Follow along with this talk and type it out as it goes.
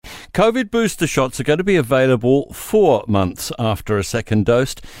COVID booster shots are going to be available 4 months after a second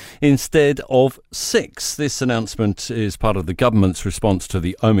dose instead of 6. This announcement is part of the government's response to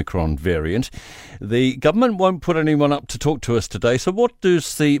the Omicron variant. The government won't put anyone up to talk to us today. So what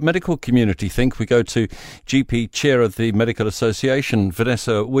does the medical community think? We go to GP Chair of the Medical Association,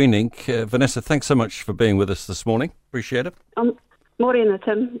 Vanessa Wienink. Vanessa, thanks so much for being with us this morning. Appreciate it. Morning,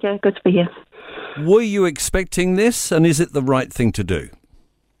 Tim. Yeah, good to be here. Were you expecting this, and is it the right thing to do?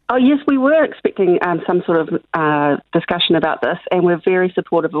 Oh, yes, we were expecting some sort of discussion about this, and we're very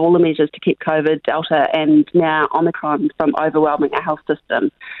supportive of all the measures to keep COVID, Delta, and now Omicron from overwhelming our health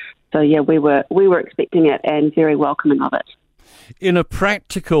system. So, yeah, we were expecting it and very welcoming of it. In a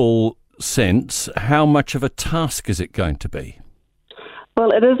practical sense, how much of a task is it going to be?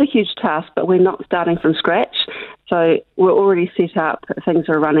 Well, it is a huge task, but we're not starting from scratch. So we're already set up, things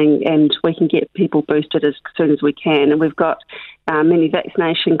are running, and we can get people boosted as soon as we can. And we've got many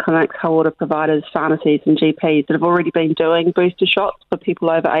vaccination clinics, whole order providers, pharmacies and GPs that have already been doing booster shots for people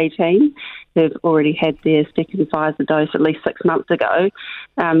over 18 who've already had their second Pfizer dose at least 6 months ago.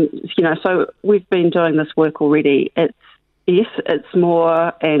 So we've been doing this work already. Yes, it's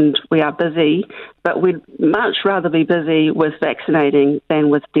more and we are busy, but we'd much rather be busy with vaccinating than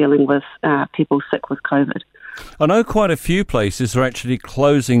with dealing with people sick with COVID. I know quite a few places are actually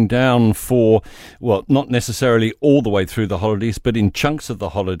closing down for, well, not necessarily all the way through the holidays, but in chunks of the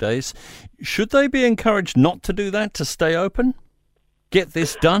holidays. Should they be encouraged not to do that, to stay open? Get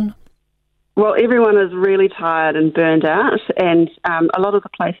this done? Well, everyone is really tired and burned out, and a lot of the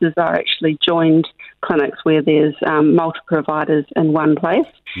places are actually joined clinics where there's multiple providers in one place.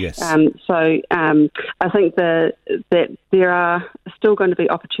 Yes. So I think that there are still going to be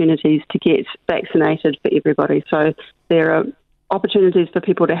opportunities to get vaccinated for everybody. So there are opportunities for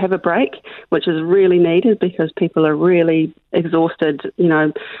people to have a break, which is really needed because people are really exhausted.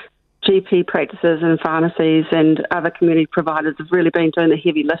 GP practices and pharmacies and other community providers have really been doing the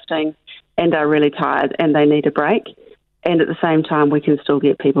heavy lifting and are really tired and they need a break. And at the same time, we can still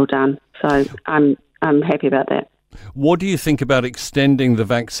get people done. So I'm happy about that. What do you think about extending the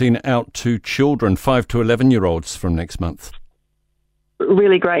vaccine out to children, 5 to 11-year-olds from next month?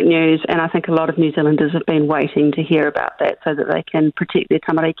 Really great news, and I think a lot of New Zealanders have been waiting to hear about that so that they can protect their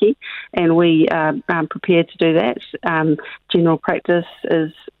tamariki, and we are prepared to do that. General practice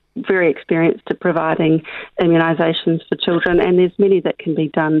is very experienced at providing immunisations for children, and there's many that can be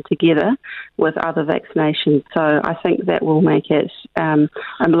done together with other vaccinations. So I think that will make it a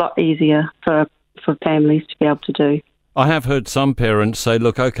lot easier for families to be able to do. I have heard some parents say,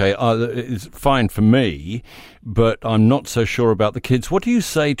 look, okay, it's fine for me, but I'm not so sure about the kids. What do you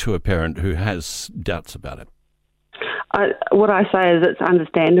say to a parent who has doubts about it? What I say is it's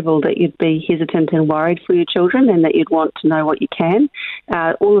understandable that you'd be hesitant and worried for your children and that you'd want to know what you can.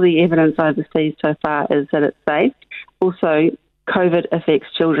 All of the evidence overseas so far is that it's safe. Also, COVID affects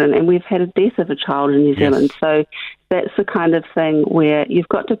children, and we've had a death of a child in New Zealand. So that's the kind of thing where you've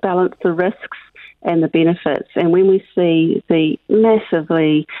got to balance the risks and the benefits. And when we see the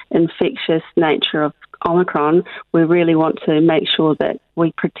massively infectious nature of Omicron, we really want to make sure that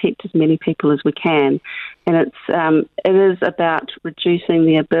we protect as many people as we can. And it is about reducing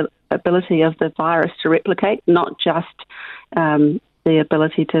the ability of the virus to replicate, not just the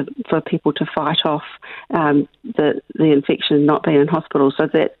ability for people to fight off the infection and not be in hospital. So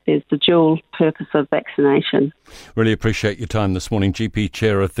that is the dual purpose of vaccination. Really appreciate your time this morning. GP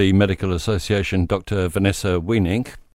Chair of the Medical Association, Dr. Vanessa Wienink.